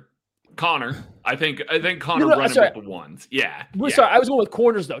 Connor. I think Connor running with the ones. Yeah. Sorry, I was going with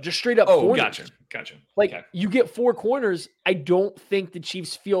corners though, just straight up. Oh, corners. Gotcha. Like you get 4 corners. I don't think the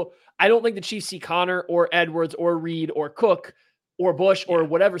Chiefs see Connor or Edwards or Reed or Cook or Bush or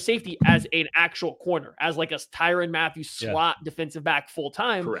whatever safety as an actual corner, as like a Tyrann Matthew slot defensive back full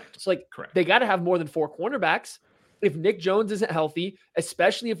time. Correct. So they got to have more than 4 cornerbacks. If Nick Jones isn't healthy,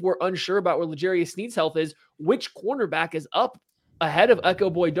 especially if we're unsure about where L'Jarius Sneed's health is, which cornerback is up ahead of Echo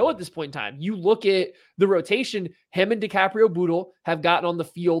Boydo at this point in time? You look at the rotation, him and DiCaprio Bootle have gotten on the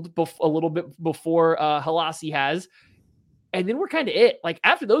field a little bit before Halasi has. And then we're kind of it. Like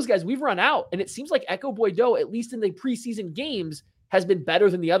after those guys, we've run out. And it seems like Echo Boydo, at least in the preseason games, has been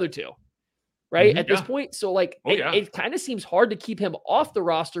better than the other 2. Right? At this point. So it kind of seems hard to keep him off the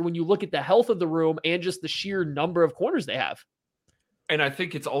roster when you look at the health of the room and just the sheer number of corners they have. And I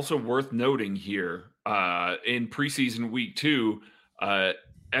think it's also worth noting here in preseason week 2,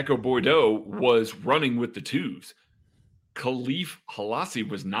 Echo Boydo was running with the 2s. Khalif Halasi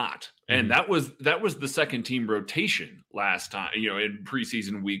was not. And that was the second team rotation last time, in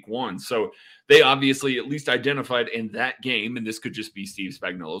preseason week 1. So they obviously at least identified in that game, and this could just be Steve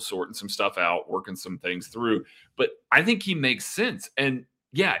Spagnuolo sorting some stuff out, working some things through. But I think he makes sense. And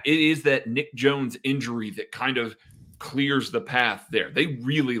yeah, it is that Nick Jones injury that kind of clears the path there. They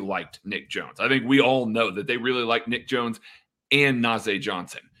really liked Nick Jones. I think we all know that they really like Nick Jones and Najee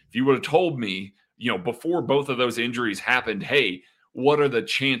Johnson. If you would have told me, before both of those injuries happened, hey, what are the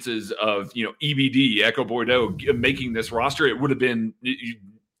chances of, EBD, Echo Boydo, making this roster? It would have been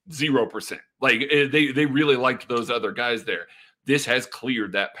 0%. Like they really liked those other guys there. This has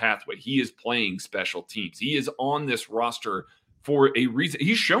cleared that pathway. He is playing special teams. He is on this roster for a reason.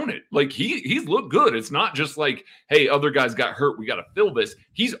 He's shown it. Like he's looked good. It's not just like, hey, other guys got hurt, we got to fill this.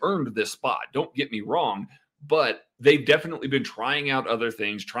 He's earned this spot. Don't get me wrong, but they've definitely been trying out other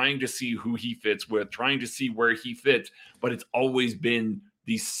things, trying to see who he fits with, trying to see where he fits, but it's always been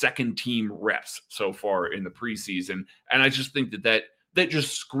these second team reps so far in the preseason. And I just think that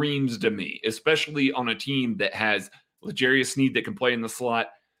just screams to me, especially on a team that has L'Jarius Sneed that can play in the slot,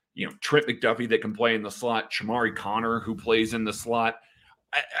 Trent McDuffie that can play in the slot, Shamari Connor who plays in the slot.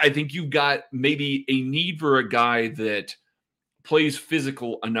 I think you've got maybe a need for a guy that plays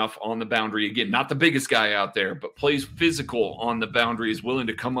physical enough on the boundary. Again, not the biggest guy out there, but plays physical on the boundary, is willing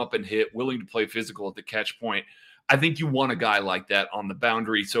to come up and hit, willing to play physical at the catch point. I think you want a guy like that on the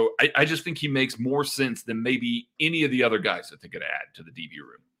boundary. So I just think he makes more sense than maybe any of the other guys that they could add to the DB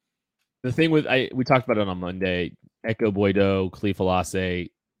room. The thing we talked about it on Monday, Echo Boydo, Khalif Alase.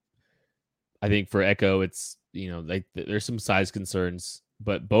 I think for Echo, it's, there's some size concerns,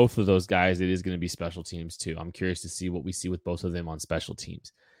 but both of those guys, it is going to be special teams too. I'm curious to see what we see with both of them on special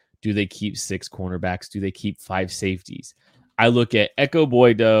teams. Do they keep 6 cornerbacks? Do they keep 5 safeties? I look at Echo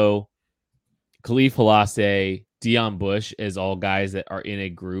Boydo, Khalif Alase, Deion Bush as all guys that are in a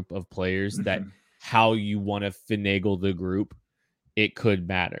group of players that how you want to finagle the group, it could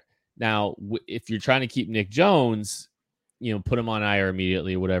matter. Now, if you're trying to keep Nick Jones, put him on IR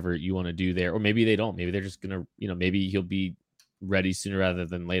immediately or whatever you want to do there. Or maybe they don't. Maybe they're just going to, maybe he'll be ready sooner rather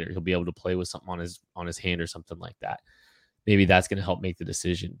than later. He'll be able to play with something on his hand or something like that. Maybe that's going to help make the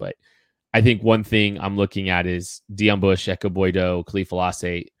decision. But I think one thing I'm looking at is Deion Bush, Echo Boydo, Khalif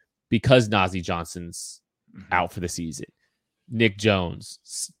Alase, because Najee Johnson's out for the season. Nick Jones,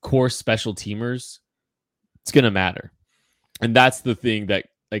 core special teamers, it's going to matter. And that's the thing that,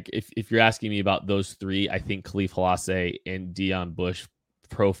 like, if you're asking me about those three, I think Khalif Alase and Deion Bush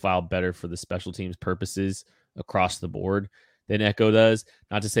profile better for the special teams purposes across the board than Echo does.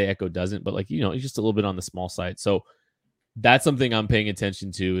 Not to say Echo doesn't, but he's just a little bit on the small side. So that's something I'm paying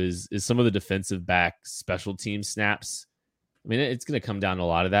attention to is some of the defensive back special team snaps. I mean, it's going to come down to a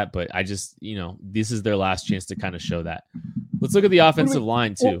lot of that, but I just, this is their last chance to kind of show that. Let's look at the offensive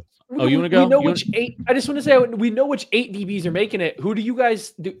line too. You want to go? We know which 8. I just want to say we know which 8 DBs are making it. Who do you guys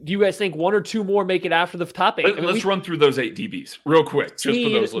do you guys think 1 or 2 more make it after the top 8? Let's run through those 8 DBs real quick, just for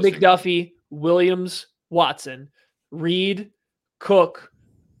those listening. McDuffie, Williams, Watson, Reed, Cook,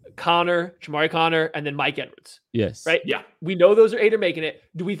 Connor, Shamari Connor, and then Mike Edwards. Yes. Right? Yeah. We know those are 8 are making it.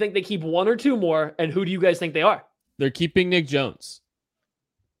 Do we think they keep 1 or 2 more? And who do you guys think they are? They're keeping Nick Jones.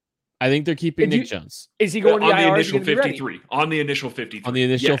 I think they're keeping Nick Jones. Is he going to on the the IR? initial 53? On the initial 53. On the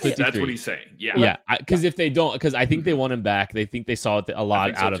initial 53. That's what he's saying. Yeah. Yeah. Because if they don't, because I think they want him back. They think they saw a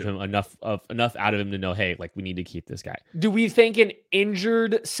lot out of him, enough out of him to know, hey, like we need to keep this guy. Do we think an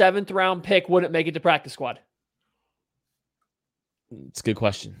injured 7th round pick wouldn't make it to practice squad? It's a good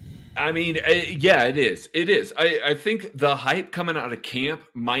question. I mean, yeah, it is. It is. I think the hype coming out of camp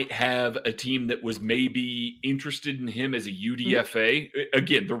might have a team that was maybe interested in him as a UDFA.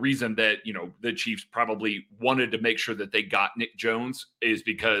 Again, the reason that, the Chiefs probably wanted to make sure that they got Nick Jones is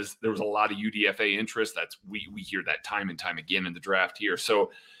because there was a lot of UDFA interest. We hear that time and time again in the draft here.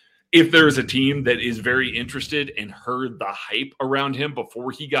 So if there's a team that is very interested and heard the hype around him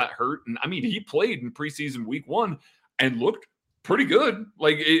before he got hurt, and I mean, he played in preseason week 1 and looked pretty good.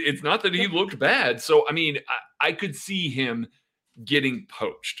 Like it's not that he looked bad. So, I mean, I could see him getting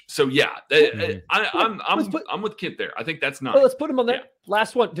poached. So yeah, I'm with Kit there. I think that's 9. Well, let's put him on there. Yeah.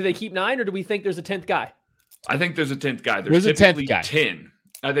 Last one. Do they keep 9 or do we think there's a 10th guy? I think there's a 10th guy. There's a 10th guy. 10.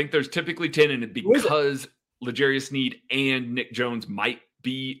 I think there's typically 10. And because L'Jarius Sneed and Nick Jones might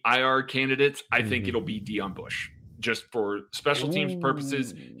be IR candidates, I think it'll be Deion Bush. Just for special teams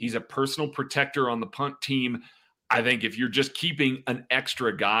purposes. He's a personal protector on the punt team. I think if you're just keeping an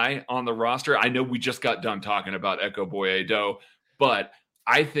extra guy on the roster, I know we just got done talking about Echo Boydo, but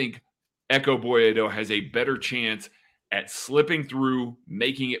I think Echo Boydo has a better chance at slipping through,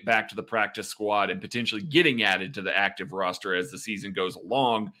 making it back to the practice squad, and potentially getting added to the active roster as the season goes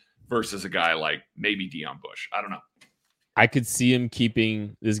along versus a guy like maybe Deion Bush. I don't know. I could see him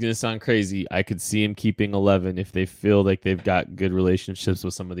keeping, this is going to sound crazy, I could see him keeping 11 if they feel like they've got good relationships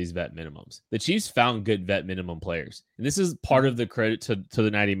with some of these vet minimums. The Chiefs found good vet minimum players. And this is part of the credit to the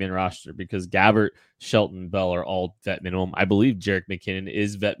 90-man roster because Gabbert, Shelton, Bell are all vet minimum. I believe Jerick McKinnon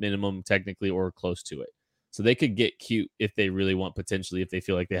is vet minimum technically or close to it. So they could get cute if they really want, potentially, if they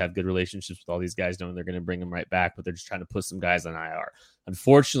feel like they have good relationships with all these guys, knowing they're going to bring them right back, but they're just trying to put some guys on IR.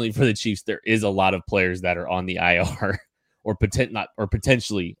 Unfortunately for the Chiefs, there is a lot of players that are on the IR or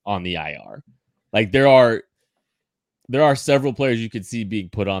potentially on the IR. Like there are several players you could see being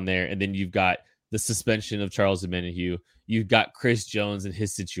put on there, and then you've got the suspension of Charles Omenihu. You've got Chris Jones and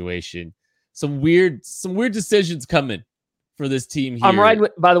his situation. Some weird decisions coming for this team here. I'm riding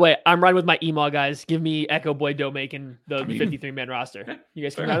with my email guys. Give me Echo Boy Doe making the 53-man roster. You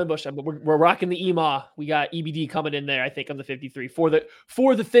guys can run the bush. We're rocking the email. We got EBD coming in there, I think, on the 53 for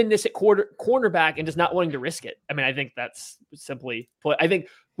the thinness at cornerback and just not wanting to risk it. I mean, I think that's simply put. I think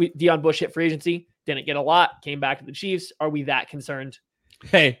Deion Bush hit free agency, didn't get a lot, came back to the Chiefs. Are we that concerned?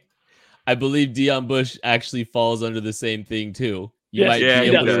 Hey, I believe Deion Bush actually falls under the same thing too. You might be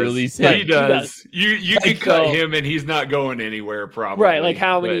able to release him. He does. You can cut him and he's not going anywhere probably. Right, like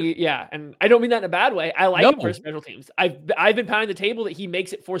how many, and I don't mean that in a bad way. I like him for special teams. I've been pounding the table that he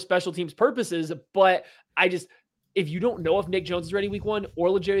makes it for special teams purposes, but if you don't know if Nick Jones is ready week 1 or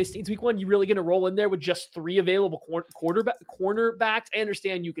L'Jarius Sneed's week 1, you're really going to roll in there with just 3 available cornerbacks. I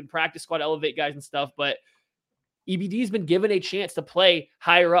understand you can practice squad elevate guys and stuff, but EBD's been given a chance to play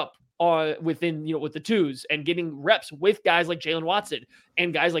higher up within, with the twos and getting reps with guys like Jalen Watson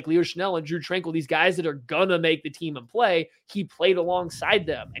and guys like Leo Chanel and Drew Tranquill, these guys that are gonna make the team and play. He played alongside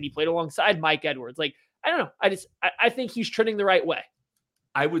them and he played alongside Mike Edwards. Like, I don't know. I think he's trending the right way.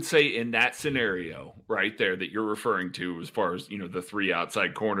 I would say in that scenario right there that you're referring to, as far as, the 3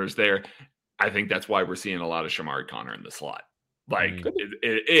 outside corners there, I think that's why we're seeing a lot of Shamari Connor in the slot. Like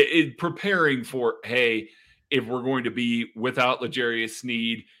it preparing for, hey, if we're going to be without L'Jarius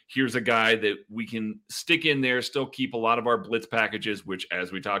Sneed, here's a guy that we can stick in there, still keep a lot of our blitz packages, which,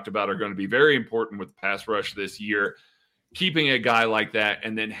 as we talked about, are going to be very important with pass rush this year. Keeping a guy like that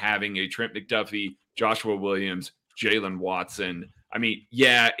and then having a Trent McDuffie, Joshua Williams, Jalen Watson. I mean,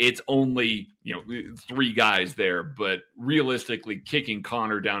 yeah, it's only, 3 guys there, but realistically, kicking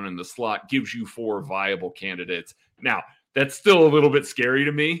Connor down in the slot gives you 4 viable candidates. Now, that's still a little bit scary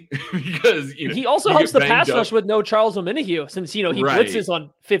to me because he also helps the pass rush with no Charles Omenihu, since he blitzes on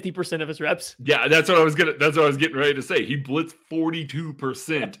 50% of his reps. Yeah, that's what I was getting ready to say. He blitzed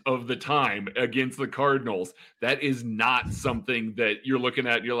 42% of the time against the Cardinals. That is not something that you're looking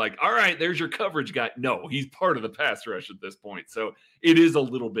at and you're like, all right, there's your coverage guy. No, he's part of the pass rush at this point. So it is a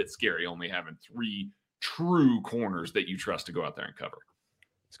little bit scary only having 3 true corners that you trust to go out there and cover.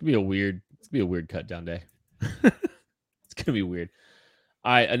 It's gonna be a weird cut down day. It's gonna be weird.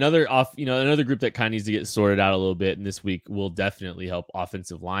 Another group that kind of needs to get sorted out a little bit, and this week will definitely help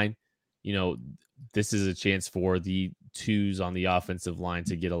offensive line. This is a chance for the twos on the offensive line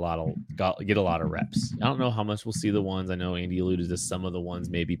to get a lot of reps. I don't know how much we'll see the ones. I know Andy alluded to some of the ones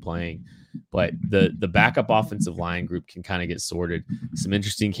maybe playing, but the backup offensive line group can kind of get sorted. Some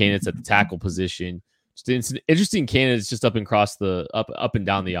interesting candidates at the tackle position. Just interesting candidates just up and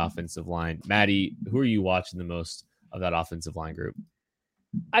down the offensive line. Maddie, who are you watching the most of that offensive line group?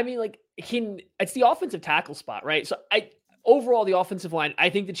 I mean, it's the offensive tackle spot, right? So overall, the offensive line, I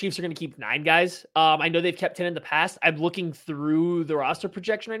think the Chiefs are going to keep 9 guys. I know they've kept 10 in the past. I'm looking through the roster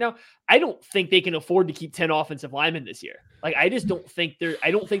projection right now. I don't think they can afford to keep 10 offensive linemen this year. Like, I just don't think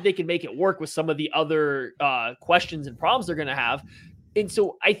they can make it work with some of the other questions and problems they're going to have. And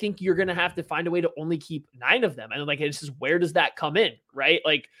so I think you're going to have to find a way to only keep 9 of them. And this is, where does that come in? Right?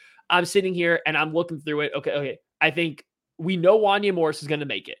 Like, I'm sitting here and I'm looking through it. Okay. I think we know Wanya Morris is going to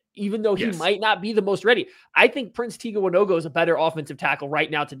make it, even though he might not be the most ready. I think Prince Tega Wanogo is a better offensive tackle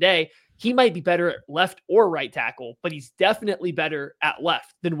right now today. He might be better at left or right tackle, but he's definitely better at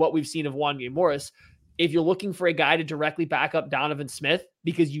left than what we've seen of Wanya Morris. If you're looking for a guy to directly back up Donovan Smith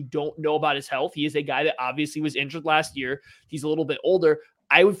because you don't know about his health, he is a guy that obviously was injured last year. He's a little bit older.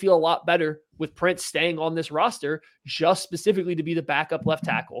 I would feel a lot better with Prince staying on this roster just specifically to be the backup left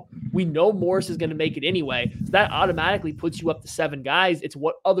tackle. We know Morris is going to make it anyway. So that automatically puts you up to 7 guys. It's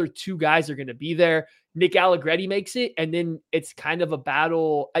what other 2 guys are going to be there. Nick Allegretti makes it, and then it's kind of a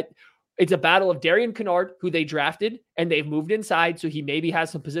battle. It's a battle of Darian Kennard, who they drafted, and they've moved inside, so he maybe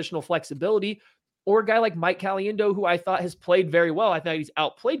has some positional flexibility, or a guy like Mike Caliendo, who I thought has played very well. I thought he's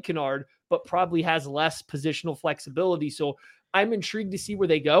outplayed Kennard, but probably has less positional flexibility. So I'm intrigued to see where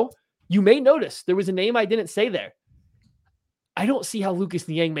they go. You may notice there was a name I didn't say there. I don't see how Lucas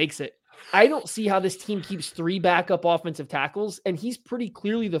Niang makes it. I don't see how this team keeps 3 backup offensive tackles, and he's pretty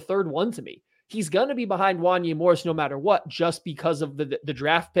clearly the third one to me. He's going to be behind Wanya Morris no matter what, just because of the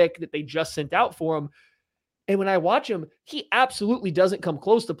draft pick that they just sent out for him. And when I watch him, he absolutely doesn't come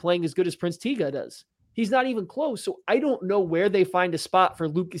close to playing as good as Prince Tega does. He's not even close. So I don't know where they find a spot for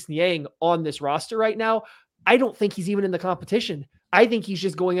Lucas Niang on this roster right now. I don't think he's even in the competition. I think he's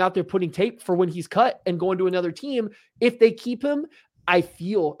just going out there putting tape for when he's cut and going to another team. If they keep him, I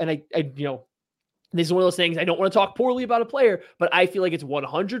feel, and I this is one of those things, I don't want to talk poorly about a player, but I feel like it's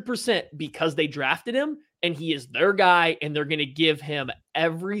 100% because they drafted him and he is their guy and they're going to give him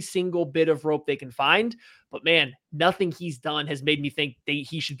every single bit of rope they can find. But man, nothing he's done has made me think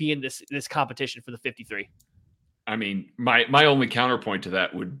he should be in this competition for the 53. I mean, my only counterpoint to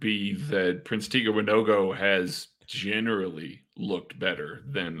that would be that Prince Tega Winogo has generally looked better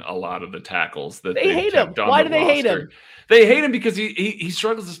than a lot of the tackles that they hate him. Why do they hate him? They hate him because he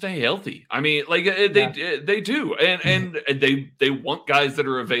struggles to stay healthy. I mean, like they do, and they want guys that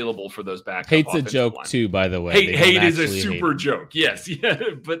are available for those backup. Hate's a joke too, by the way. Hate is a super joke. Yes, yeah,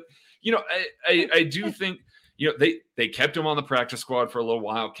 but I do think. They kept him on the practice squad for a little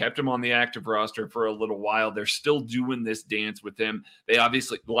while, kept him on the active roster for a little while. They're still doing this dance with him. They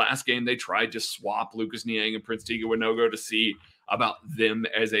obviously, the last game, they tried to swap Lucas Niang and Prince Tega Winogo to see about them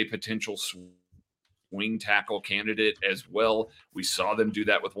as a potential swing tackle candidate as well. We saw them do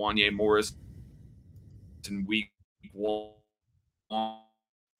that with Wanya Morris in week 1.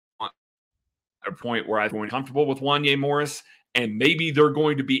 A point where I'm going comfortable with Wanya Morris. And maybe they're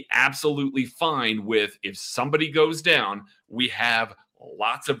going to be absolutely fine with, if somebody goes down, we have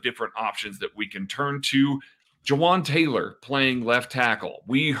lots of different options that we can turn to. Jawan Taylor playing left tackle.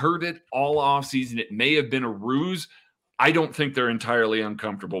 We heard it all offseason. It may have been a ruse. I don't think they're entirely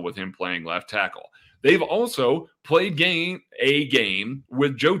uncomfortable with him playing left tackle. They've also played a game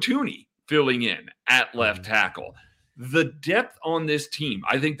with Joe Thuney filling in at left tackle. The depth on this team,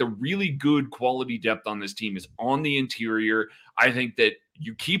 I think the really good quality depth on this team is on the interior. I think that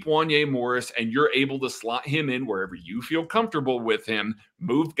you keep Wanya Morris and you're able to slot him in wherever you feel comfortable with him,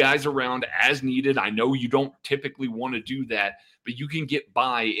 move guys around as needed. I know you don't typically want to do that, but you can get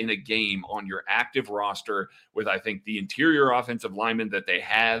by in a game on your active roster with, I think, the interior offensive linemen that they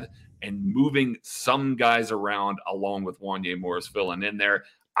have and moving some guys around along with Wanya Morris filling in there.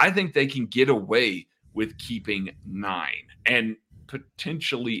 I think they can get away with keeping 9 and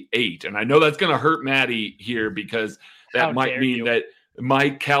potentially 8. And I know that's going to hurt Maddie here because that might mean that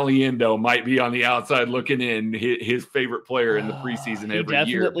Mike Caliendo might be on the outside looking in, his favorite player in the preseason every year.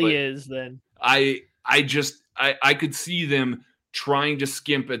 He definitely is then. I could see them trying to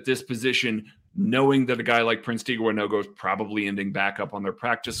skimp at this position, knowing that a guy like Prince Tega Winogo is probably ending back up on their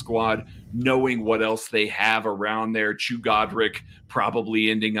practice squad, knowing what else they have around there. Chu Godric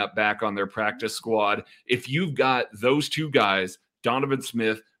probably ending up back on their practice squad. If you've got those two guys, Donovan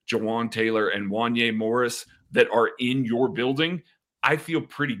Smith, Jawan Taylor, and Wanya Morris, that are in your building, I feel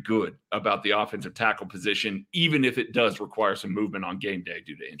pretty good about the offensive tackle position, even if it does require some movement on game day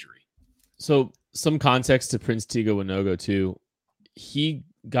due to injury. So some context to Prince Tega Winogo too. He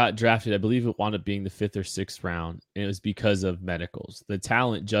got drafted, I believe it wound up being the 5th or 6th round, and it was because of medicals. The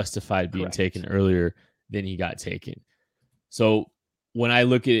talent justified being taken earlier than he got taken. So when I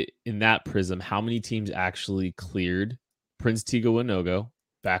look at it in that prism, how many teams actually cleared Prince Tega Winogo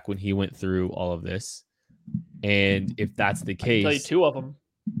back when he went through all of this? And if that's the case, I can tell you 2 of them.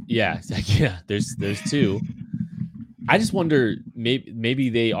 Yeah, there's 2. I just wonder, maybe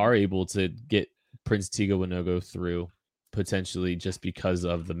they are able to get Prince Tega Winogo through potentially just because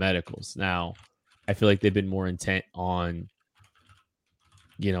of the medicals. Now, I feel like they've been more intent on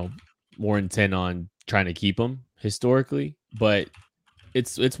trying to keep him historically, but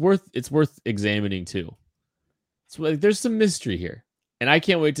it's worth examining too. It's like there's some mystery here, and I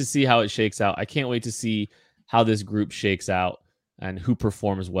can't wait to see how it shakes out. I can't wait to see how this group shakes out and who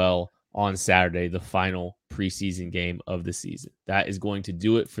performs well on Saturday, the final preseason game of the season. That is going to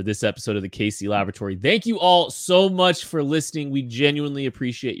do it for this episode of the KC Laboratory. Thank you all so much for listening. We genuinely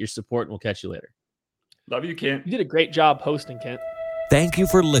appreciate your support, and we'll catch you later. Love you, Kent. You did a great job hosting, Kent. Thank you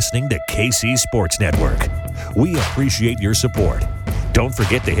for listening to KC Sports Network. We appreciate your support. Don't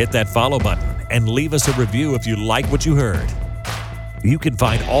forget to hit that follow button and leave us a review if you like what you heard. You can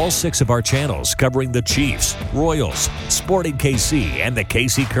find all 6 of our channels covering the Chiefs, Royals, Sporting KC, and the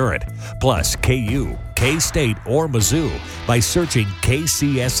KC Current, plus KU, K-State, or Mizzou by searching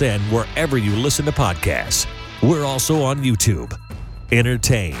KCSN wherever you listen to podcasts. We're also on YouTube.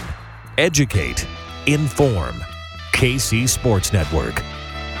 Entertain, educate, inform. KC Sports Network.